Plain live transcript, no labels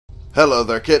Hello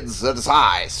there, kids. It is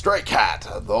I, Stray Cat,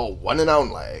 the one and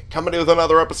only, coming with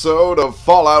another episode of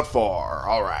Fallout 4.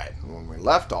 Alright, when we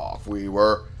left off, we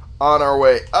were on our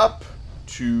way up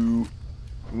to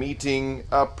meeting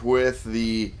up with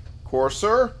the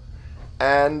Courser,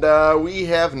 and we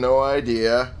have no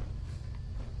idea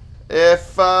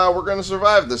if we're going to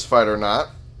survive this fight or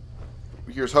not.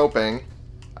 Here's hoping.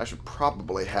 I should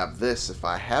probably have this. If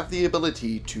I have the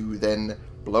ability to then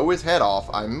blow his head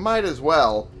off, I might as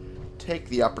well take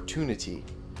the opportunity.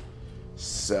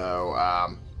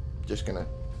 So, just gonna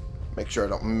make sure I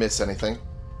don't miss anything.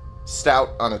 Stout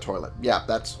on a toilet. Yeah,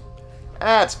 that's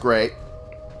great.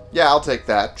 Yeah, I'll take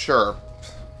that. Sure.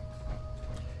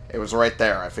 It was right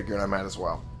there. I figured I might as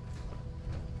well.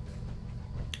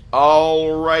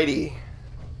 Alrighty.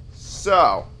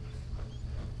 So,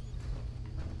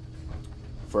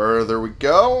 further we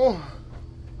go,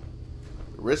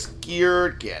 the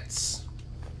riskier it gets.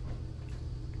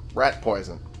 Rat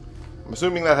poison. I'm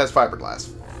assuming that has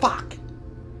fiberglass. Fuck!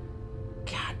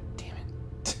 God damn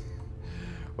it.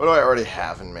 What do I already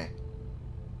have in me?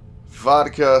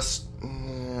 Vodka.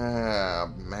 Ah,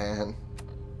 man.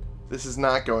 This is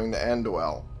not going to end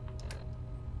well.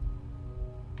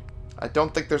 I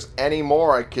don't think there's any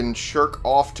more I can shirk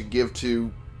off to give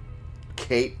to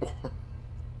Kate.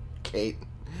 Kate.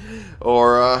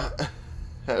 Or, I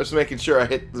was making sure I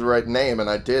hit the right name, and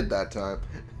I did that time.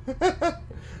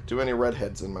 Too many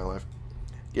redheads in my life.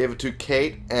 Gave it to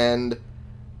Kate and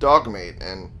Dogmeat,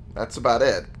 and that's about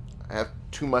it. I have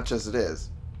too much as it is.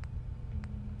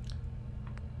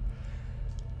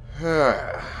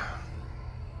 I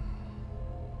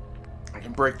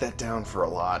can break that down for a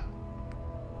lot.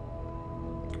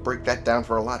 Break that down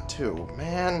for a lot too.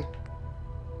 Man.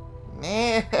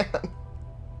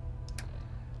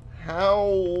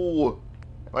 How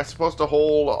am I supposed to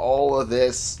hold all of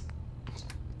this?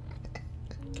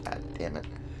 God damn it.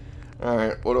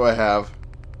 Alright, what do I have?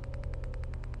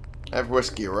 I have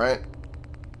whiskey, right?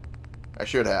 I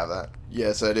should have that.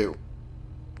 Yes, I do.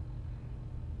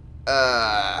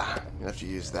 I'm gonna have to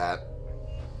use that.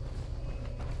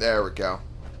 There we go.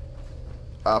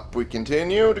 Up we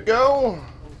continue to go.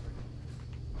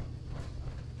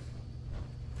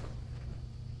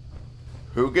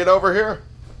 Who get over here?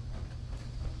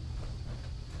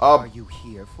 Are you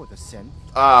here for the scent?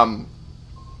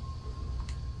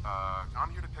 I'm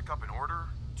here to pick up an order.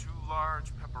 2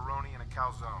 large pepperoni and a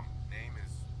calzone. Name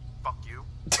is Fuck You.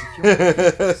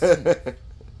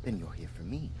 Then you're here for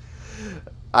me.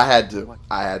 I had to.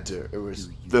 It was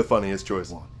the funniest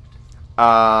choice.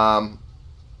 I'm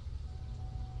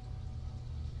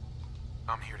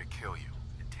here to kill you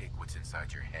and take what's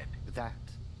inside your head. That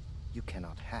you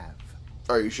cannot have.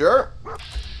 Are you sure?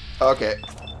 Okay.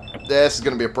 This is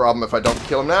gonna be a problem if I don't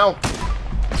kill him now.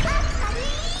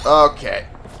 Okay.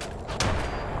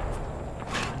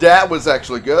 That was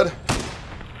actually good.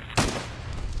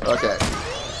 Okay.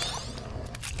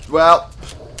 Well,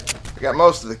 I got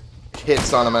most of the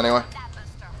hits on him anyway.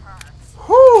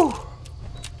 Whew.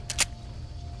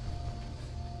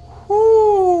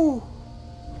 Whew.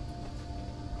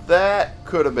 That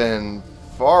could have been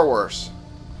far worse.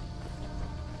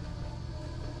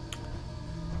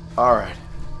 Alright.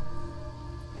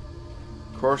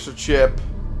 Courser chip.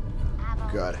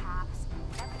 Good.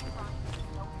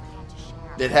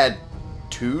 It had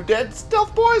 2 dead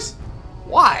stealth boys?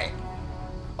 Why?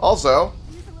 Also,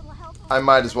 I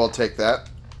might as well take that.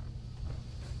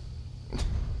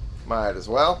 Might as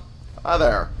well. Hi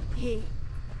there. He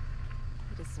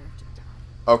deserved to die.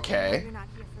 Okay. You're not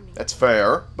here for me. That's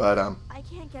fair, but I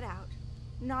can't get out.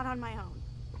 Not on my own.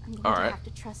 I'm going Alright. to have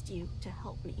to trust you to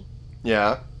help me.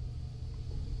 yeah.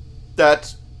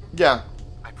 That's yeah.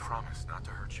 I promise not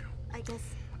to hurt you. I guess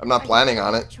I'm not planning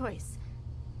on it. Choice.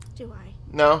 Do I?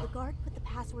 No. The guard put the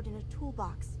password in a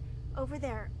toolbox over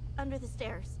there under the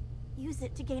stairs. Use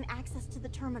it to gain access to the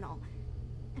terminal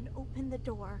and open the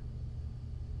door.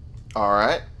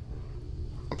 Alright.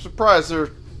 I'm surprised there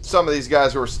are some of these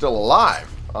guys who are still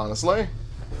alive, honestly.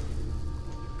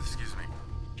 Excuse me.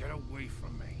 Get away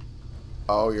from me.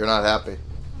 Oh, you're not happy.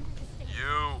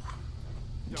 You.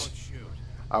 Don't shoot.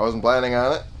 I wasn't planning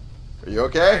on it. Are you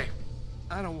okay?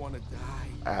 I don't want to die.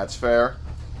 That's fair.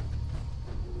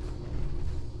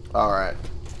 Alright.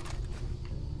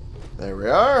 There we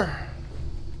are.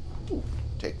 Ooh,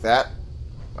 take that.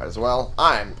 Might as well.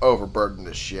 I'm overburdened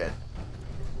as shit.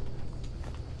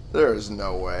 There's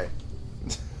no way.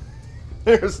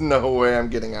 There's no way I'm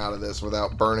getting out of this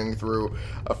without burning through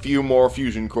a few more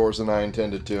fusion cores than I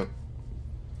intended to.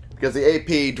 Because the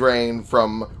AP drain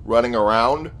from running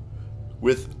around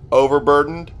with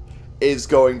overburdened is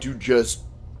going to just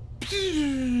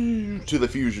to the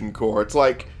fusion core. It's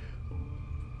like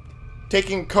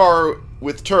taking a car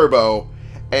with turbo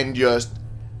and just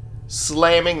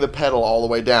slamming the pedal all the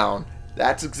way down.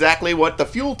 That's exactly what the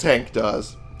fuel tank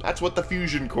does. That's what the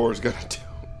fusion core is going to do.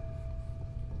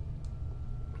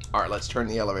 Alright, let's turn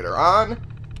the elevator on.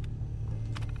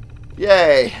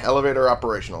 Yay! Elevator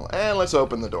operational. And let's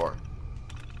open the door.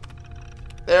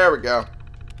 There we go.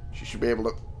 She should be able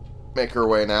to make her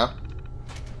way now.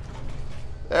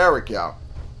 There we go.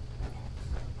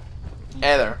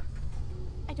 Hey there.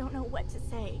 I don't know what to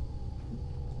say.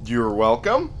 You're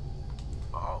welcome.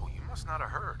 Oh, you must not have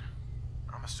heard.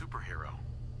 I'm a superhero.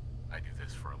 I do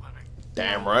this for a living.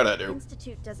 Damn right I The do.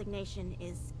 Institute designation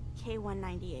is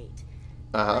K198.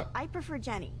 Uh-huh. But I prefer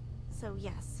Jenny, so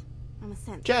yes, I'm a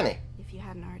synth. Jenny. If you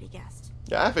hadn't already guessed.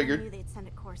 Yeah, I I figured. knew they'd send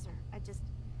a courser. I just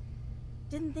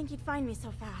didn't think he'd find me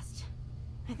so fast.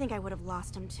 I think I would have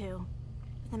lost him too.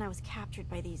 But then I was captured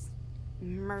by these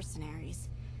mercenaries.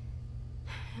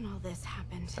 And all this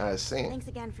happened. I see. Thanks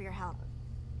again for your help.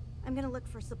 I'm gonna look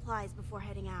for supplies before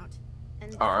heading out.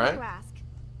 And All right. before you ask,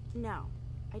 no,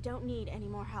 I don't need any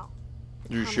more help. The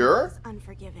You Commonwealth sure? is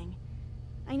unforgiving.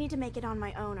 I need to make it on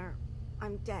my own or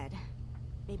I'm dead.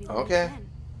 Maybe we'll Okay. meet again,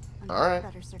 under All right.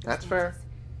 better That's fair. circumstances.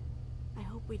 I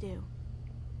hope we do.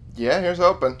 Yeah, here's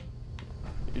hoping.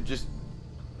 You just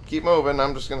keep moving.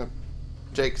 I'm just gonna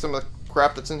take some of the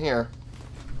crap that's in here.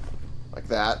 Like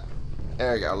that.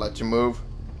 There you go. Let you move.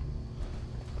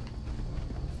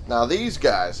 Now these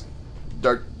guys,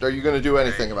 are you gonna do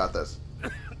anything about this?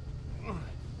 If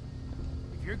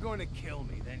you're going to kill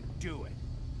me, then do it.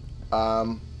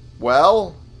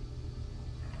 Well,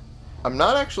 I'm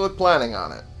not actually planning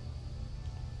on it.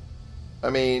 I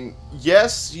mean,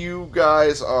 yes, you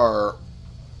guys are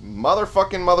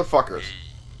motherfuckers.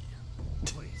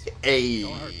 Please.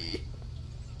 Hey.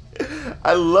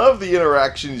 I love the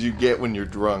interactions you get when you're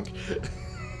drunk.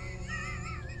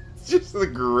 It's just the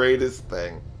greatest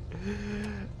thing.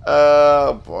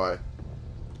 Oh, boy.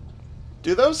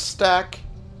 Do those stack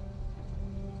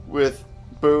with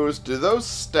booze? Do those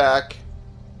stack?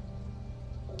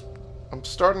 I'm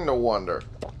starting to wonder.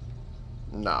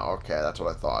 No, okay, that's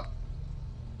what I thought.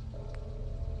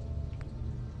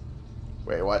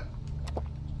 Wait, what?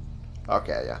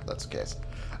 Okay, yeah, that's the case.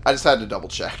 I just had to double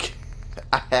check.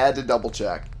 I had to double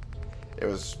check. It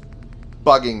was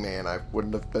bugging me and I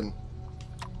wouldn't have been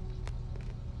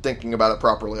thinking about it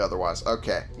properly otherwise.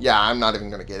 Okay, yeah, I'm not even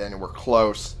going to get anywhere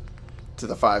close to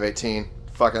the 518.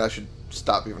 Fuck it, I should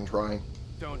stop even trying.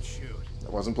 Don't shoot. I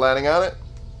wasn't planning on it.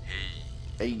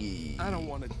 Hey. I don't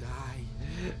want to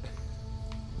die.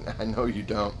 I know you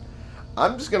don't.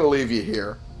 I'm just gonna leave you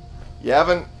here. You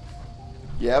haven't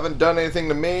done anything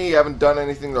to me. You haven't done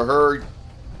anything to her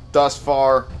thus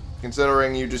far.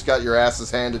 Considering you just got your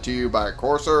asses handed to you by a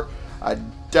courser, I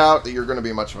doubt that you're going to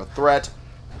be much of a threat.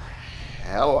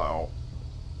 Hello.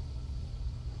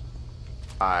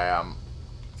 I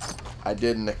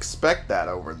didn't expect that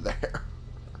over there.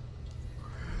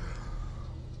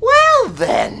 Well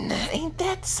then, ain't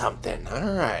that something?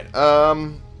 All right.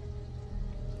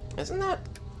 Isn't that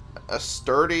a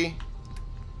sturdy?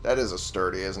 That is a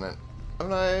sturdy, isn't it?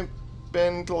 Haven't I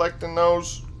been collecting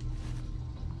those?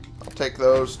 I'll take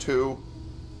those too.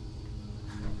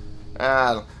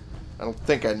 I don't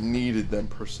think I needed them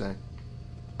per se.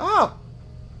 Oh!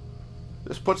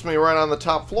 This puts me right on the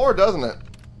top floor, doesn't it?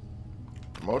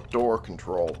 Remote door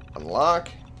control. Unlock.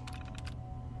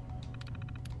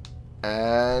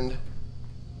 And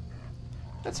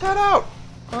let's head out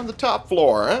on the top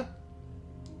floor, huh?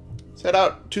 Let's head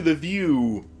out to the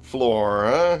view floor,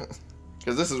 huh?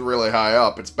 Because this is really high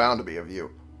up. It's bound to be a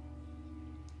view.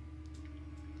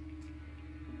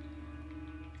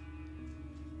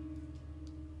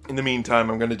 In the meantime,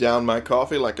 I'm going to down my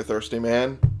coffee like a thirsty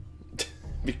man.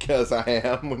 Because I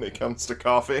am when it comes to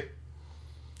coffee.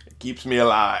 It keeps me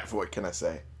alive, what can I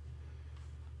say?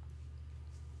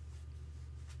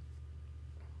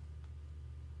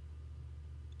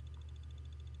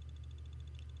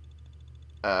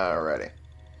 Alrighty.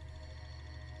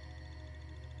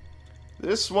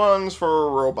 This one's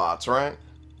for robots, right?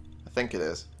 I think it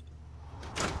is.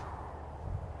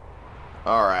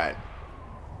 Alright.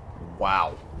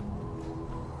 Wow.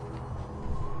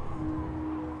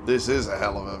 This is a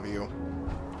hell of a view.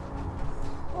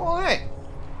 Oh, hey.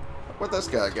 Look what this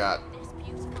guy got. This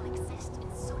beautiful exist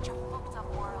in such a fucked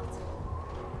up world.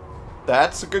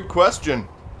 That's a good question.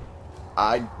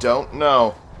 I don't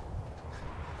know.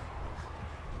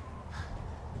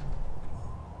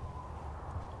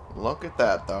 Look at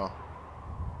that, though.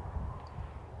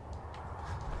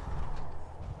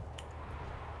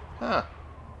 Huh.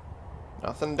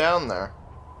 Nothing down there.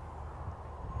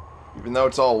 Even though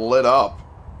it's all lit up.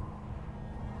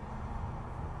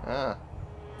 Ah.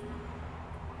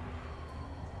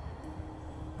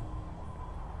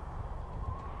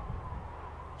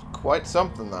 It's quite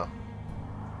something, though.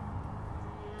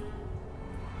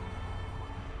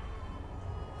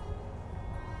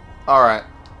 Alright.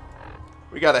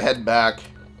 We gotta head back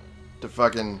to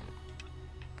fucking...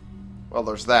 Well,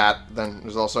 there's that. Then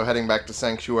there's also heading back to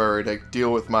Sanctuary to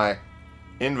deal with my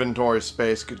inventory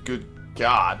space. Good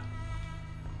God.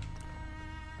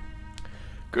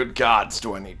 Good gods,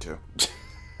 do I need to?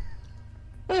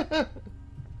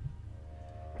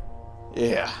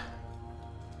 Yeah.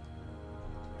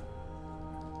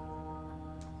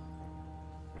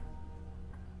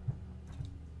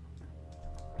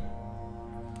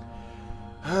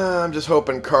 I'm just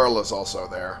hoping Carla's also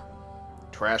there.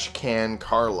 Trash Can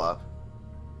Carla.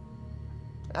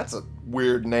 That's a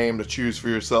weird name to choose for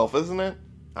yourself, isn't it?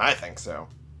 I think so.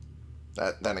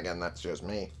 Then again, that's just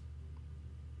me.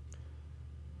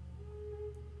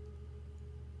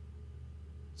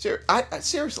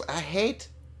 Seriously, I hate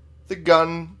the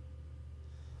gun,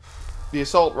 the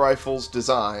assault rifle's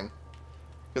design.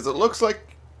 Because it looks like...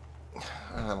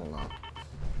 I don't know.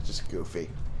 It's just goofy.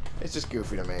 It's just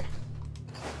goofy to me.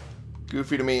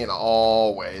 Goofy to me in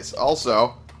all ways.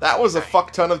 Also, that was a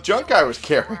fuck ton of junk I was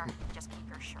carrying. Just keep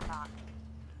your shirt on.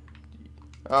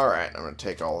 Alright, I'm going to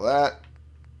take all of that.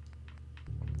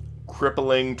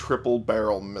 Crippling triple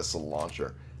barrel missile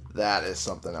launcher. That is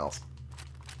something else.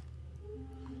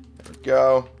 There we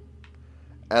go.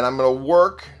 And I'm going to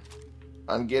work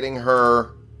on getting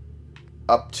her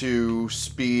up to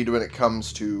speed when it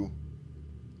comes to...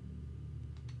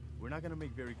 We're not gonna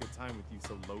make very good time with you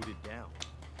so loaded down.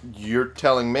 You're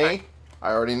telling me?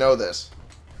 I already know this.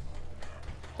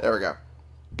 There we go.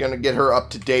 Gonna get her up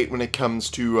to date when it comes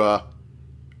to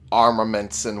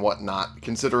armaments and whatnot,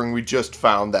 considering we just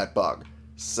found that bug.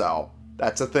 So,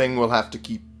 that's a thing we'll have to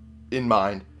keep in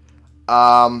mind. There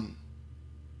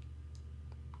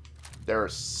are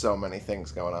so many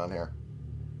things going on here.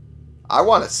 I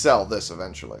want to sell this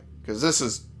eventually, because this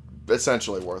is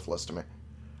essentially worthless to me.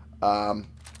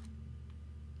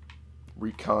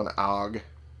 Recon AUG.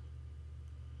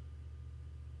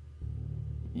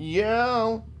 Yeah,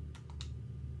 I'll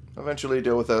eventually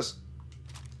deal with this.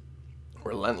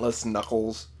 Relentless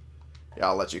Knuckles. Yeah,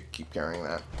 I'll let you keep carrying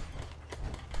that.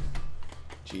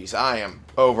 Jeez, I am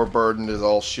overburdened as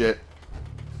all shit.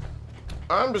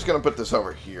 I'm just going to put this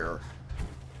over here.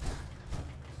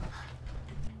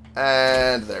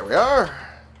 And there we are.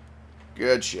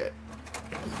 Good shit.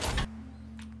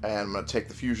 And I'm going to take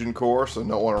the fusion core so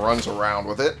no one runs around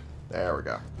with it. There we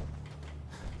go.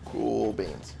 Cool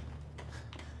beans.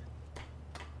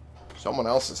 Someone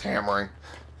else is hammering.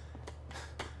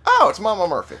 Oh, it's Mama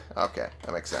Murphy. Okay,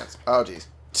 that makes sense. Oh, jeez.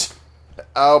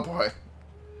 Oh, boy.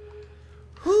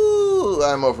 Whew,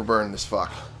 I'm overburdened as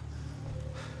fuck.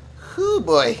 Whew,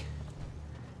 boy.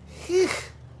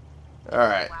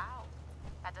 Alright. Wow,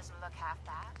 that doesn't look half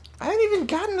bad. I haven't even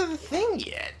gotten to the thing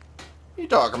yet. What are you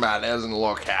talking about? It doesn't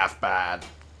look half bad.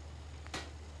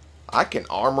 I can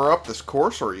armor up this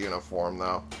Courser uniform,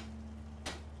 though.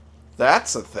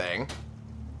 That's a thing.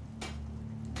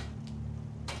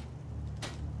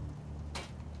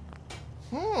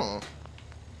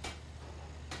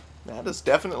 That is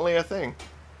definitely a thing.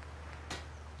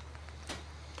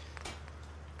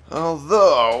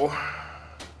 Although,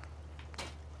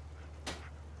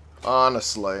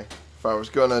 honestly, if I was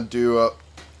gonna do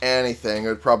anything, it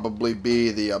would probably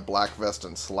be the black vest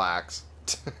and slacks.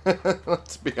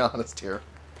 Let's be honest here.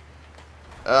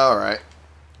 Alright.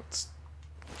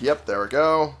 Yep, there we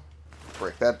go.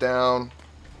 Break that down.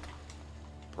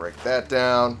 Break that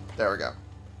down. There we go.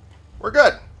 We're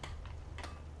good.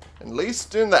 At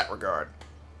least in that regard.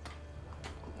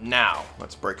 Now,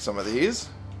 let's break some of these.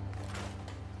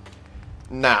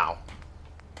 Now,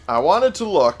 I wanted to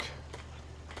look.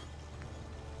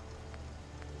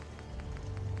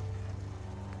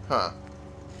 Huh.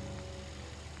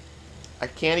 I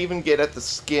can't even get at the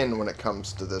skin when it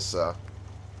comes to this,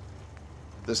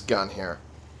 this gun here.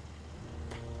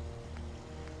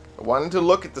 I wanted to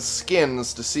look at the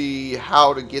skins to see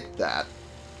how to get that.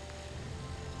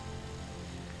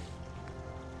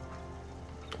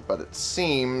 But it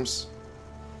seems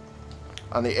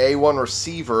on the A1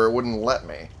 receiver it wouldn't let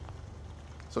me.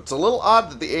 So it's a little odd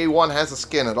that the A1 has a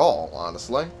skin at all,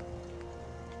 honestly.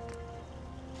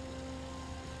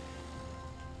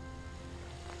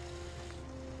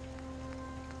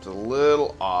 It's a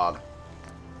little odd.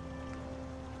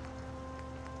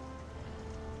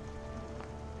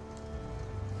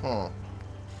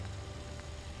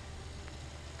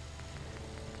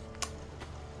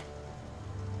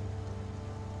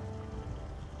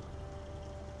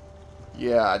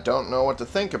 Yeah, I don't know what to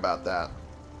think about that.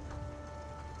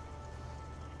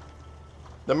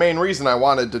 The main reason I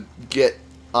wanted to get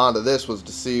onto this was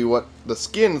to see what the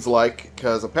skin's like,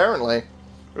 because apparently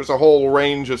there's a whole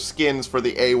range of skins for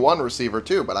the A1 receiver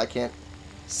too, but I can't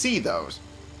see those.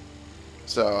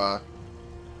 So,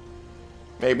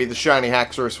 maybe the Shiny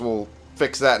Haxorus will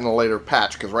fix that in a later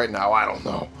patch, because right now, I don't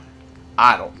know.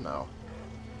 I don't know.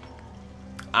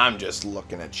 I'm just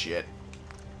looking at shit.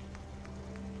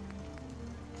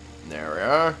 There we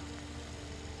are.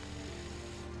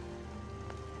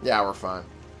 Yeah, we're fine.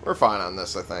 We're fine on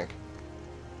this, I think.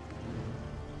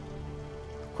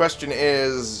 Question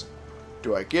is,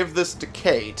 do I give this to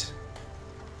Kate?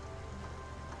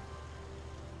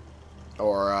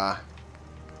 Or,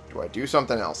 do I do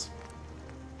something else?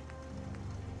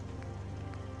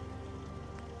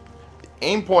 The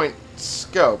aim point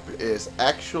scope is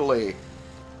actually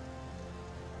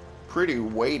pretty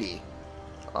weighty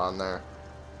on there.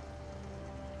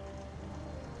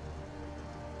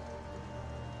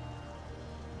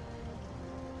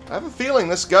 I have a feeling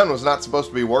this gun was not supposed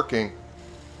to be working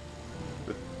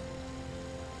with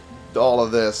all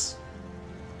of this.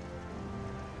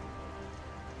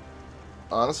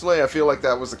 Honestly, I feel like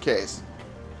that was the case.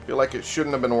 I feel like it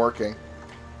shouldn't have been working.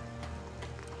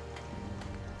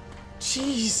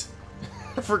 Jeez.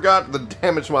 I forgot the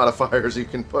damage modifiers you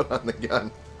can put on the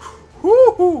gun.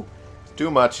 Woohoo! It's too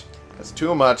much. That's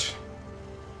too much.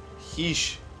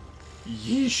 Yeesh.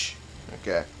 Yeesh.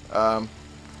 Okay.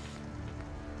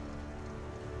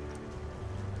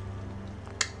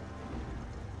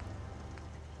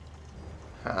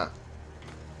 Huh.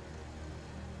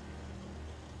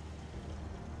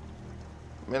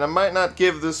 I mean, I might not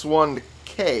give this one to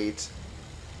Kate,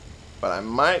 but I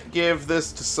might give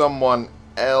this to someone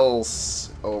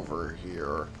else over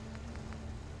here.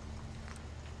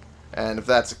 And if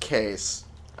that's the case,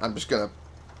 I'm just going to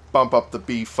bump up the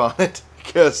beef on it,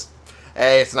 because,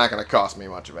 hey, it's not going to cost me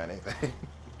much of anything.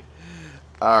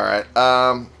 Alright,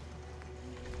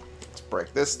 let's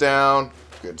break this down.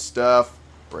 Good stuff.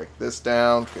 Break this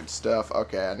down. Good stuff.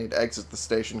 Okay, I need to exit the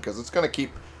station, because it's going to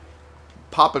keep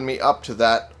popping me up to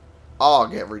that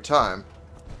AUG every time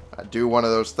I do one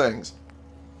of those things.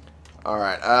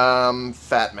 Alright,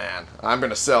 Fat Man. I'm going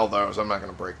to sell those. I'm not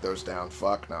going to break those down.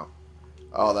 Fuck no.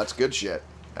 Oh, that's good shit.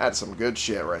 That's some good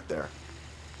shit right there.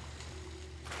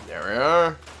 There we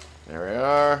are. There we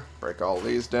are. Break all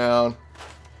these down.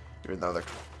 Even though they're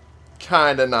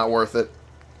kind of not worth it.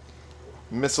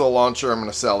 Missile launcher, I'm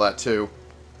going to sell that too.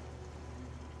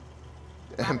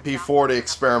 MP40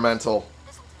 experimental.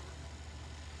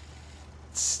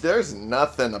 There's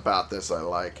nothing about this I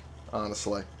like,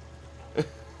 honestly.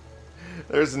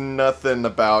 There's nothing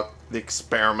about the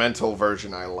experimental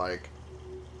version I like.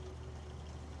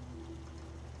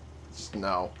 Just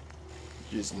no.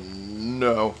 Just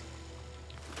no.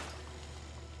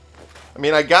 I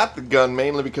mean, I got the gun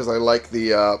mainly because I like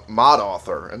the mod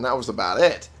author, and that was about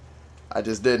it. I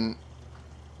just didn't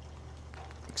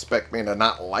expect me to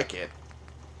not like it.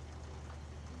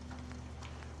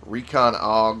 Recon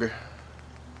AUG.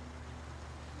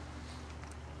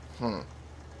 You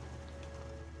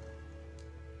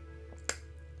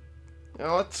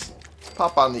know, let's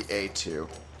pop on the A2.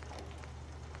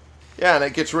 Yeah, and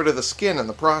it gets rid of the skin in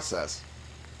the process.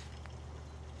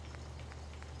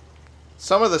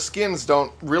 Some of the skins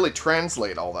don't really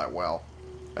translate all that well.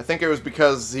 I think it was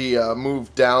because he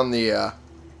moved down the...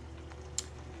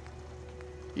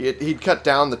 He'd cut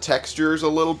down the textures a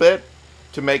little bit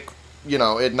to make, you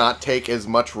know, it not take as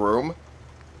much room.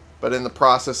 But in the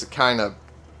process, it kind of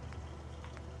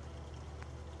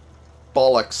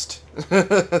bollocksed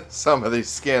some of these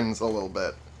skins a little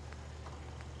bit.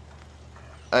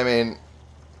 I mean,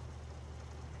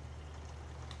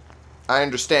 I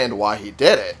understand why he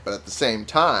did it, but at the same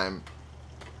time,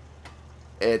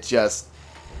 it just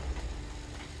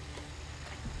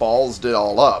ballsed it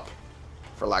all up,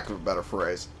 for lack of a better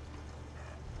phrase.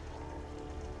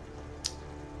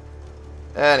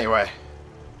 Anyway,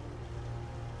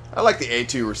 I like the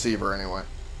A2 receiver anyway.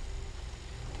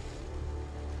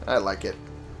 I like it.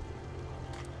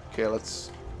 Okay,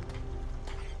 let's...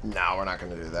 No, we're not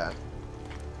going to do that.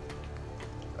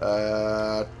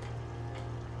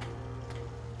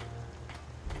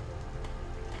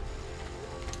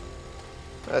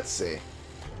 Let's see.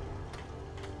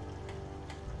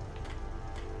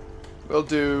 We'll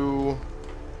do...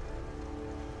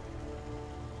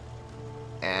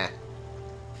 Let's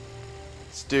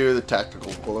do the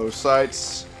tactical glow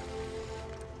sights.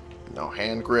 No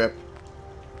hand grip.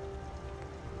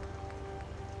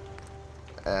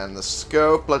 And the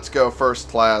scope, let's go first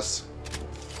class.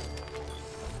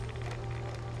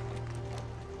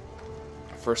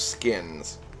 for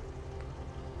skins.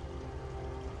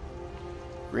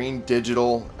 Green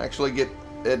digital. Actually get...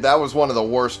 That was one of the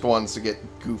worst ones to get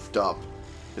goofed up.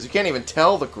 Because you can't even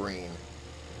tell the green.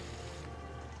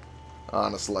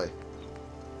 Honestly.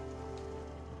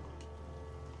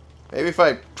 Maybe if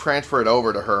I transfer it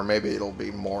over to her, maybe it'll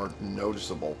be more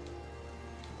noticeable.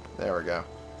 There we go.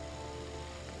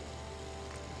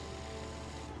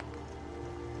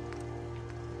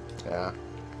 Yeah.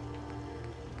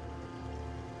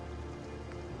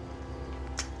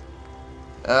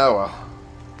 Oh, well.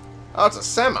 Oh, it's a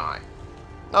semi.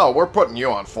 Oh, we're putting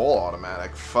you on full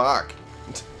automatic. Fuck.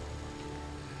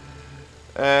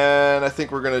 And I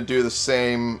think we're going to do the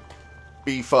same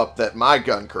beef up that my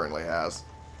gun currently has.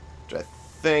 Which I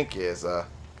think is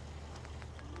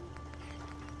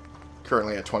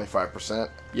currently at 25%.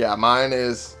 Yeah, mine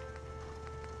is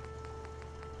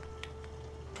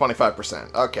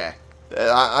 25%. Okay.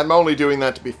 I'm only doing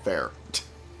that to be fair.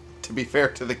 To be fair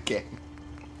to the game.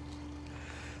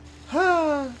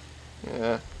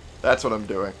 Yeah, that's what I'm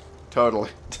doing. Totally.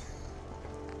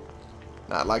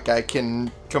 Not like I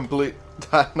can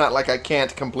not like I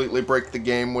can't completely break the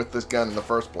game with this gun in the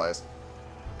first place.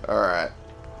 Alright.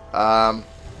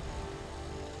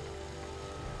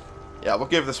 Yeah, we'll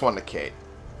give this one to Kate.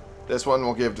 This one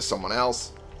we'll give to someone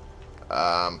else.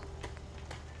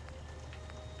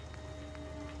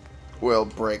 We'll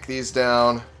break these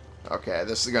down. Okay,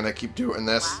 this is gonna keep doing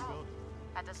this. Wow.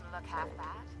 That doesn't look half bad.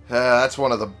 That's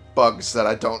one of the bugs that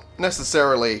I don't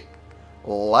necessarily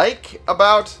like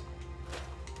about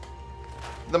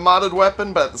the modded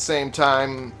weapon, but at the same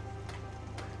time,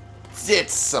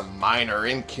 it's a minor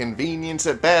inconvenience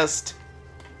at best.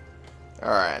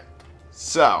 Alright,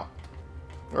 so,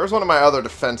 where's one of my other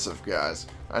defensive guys?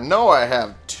 I know I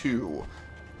have two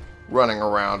running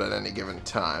around at any given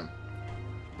time.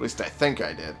 At least I think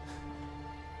I did.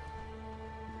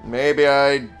 Maybe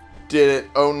I did it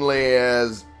only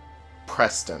as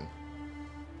Preston.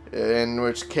 In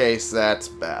which case, that's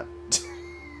bad.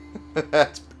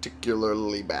 That's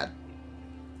particularly bad.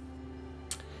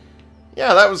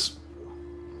 Yeah,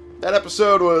 that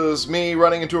episode was me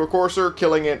running into a courser,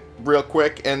 killing it real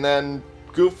quick, and then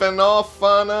goofing off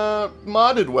on a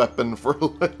modded weapon for a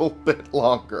little bit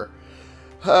longer.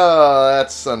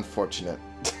 That's unfortunate.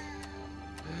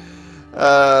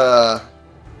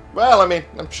 Well, I mean,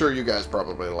 I'm sure you guys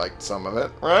probably liked some of it,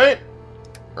 right?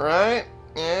 Right?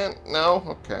 Yeah,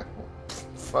 no? Okay.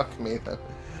 Fuck me then.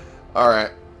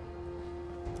 Alright.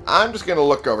 I'm just gonna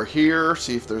look over here,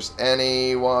 see if there's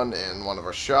anyone in one of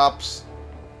our shops.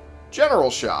 General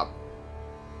shop.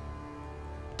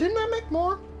 Didn't I make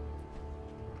more?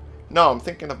 No, I'm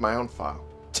thinking of my own file.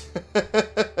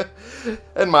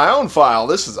 In my own file,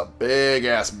 this is a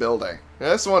big-ass building.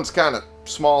 This one's kind of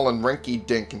small and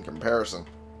rinky-dink in comparison.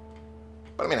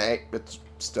 But I mean, hey, it's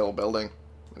still a building.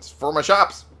 It's for my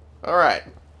shops. Alright.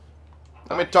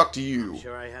 Let me talk to you. I'm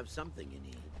sure I have something you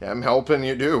need. Yeah, I'm helping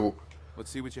you do. Let's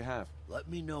see what you have. Let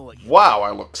me know what you Wow,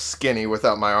 I look skinny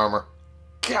without my armor.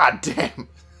 God damn.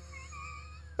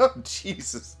 Oh,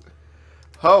 Jesus.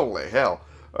 Holy hell.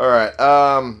 Alright,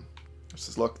 let's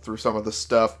just look through some of this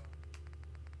stuff.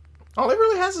 All he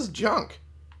really has is junk.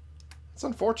 It's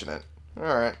unfortunate.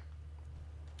 Alright.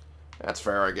 That's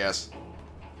fair, I guess.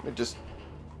 Let me just...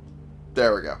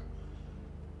 There we go.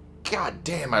 God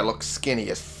damn, I look skinny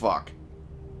as fuck.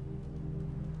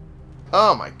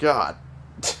 Oh my god.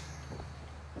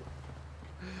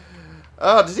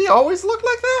 Does he always look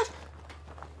like that?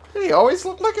 Did he always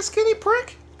look like a skinny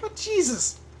prick? Oh,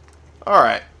 Jesus.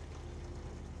 Alright.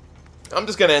 I'm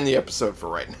just gonna end the episode for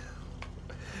right now.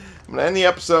 I'm gonna end the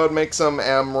episode, make some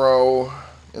ammo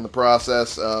in the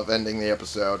process of ending the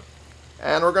episode,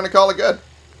 and we're gonna call it good.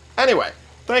 Anyway,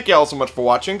 thank you all so much for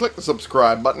watching. Click the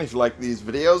subscribe button if you like these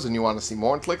videos and you want to see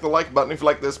more, and click the like button if you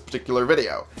like this particular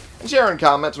video. And share in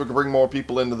comments, we can bring more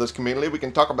people into this community. We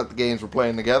can talk about the games we're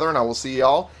playing together, and I will see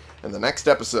y'all in the next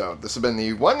episode. This has been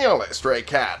the one and only Stray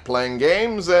Cat, playing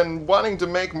games and wanting to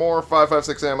make more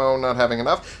 5.56 ammo, not having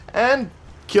enough, and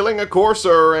killing a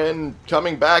courser and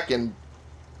coming back and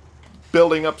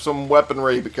building up some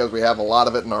weaponry because we have a lot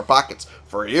of it in our pockets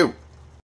for you.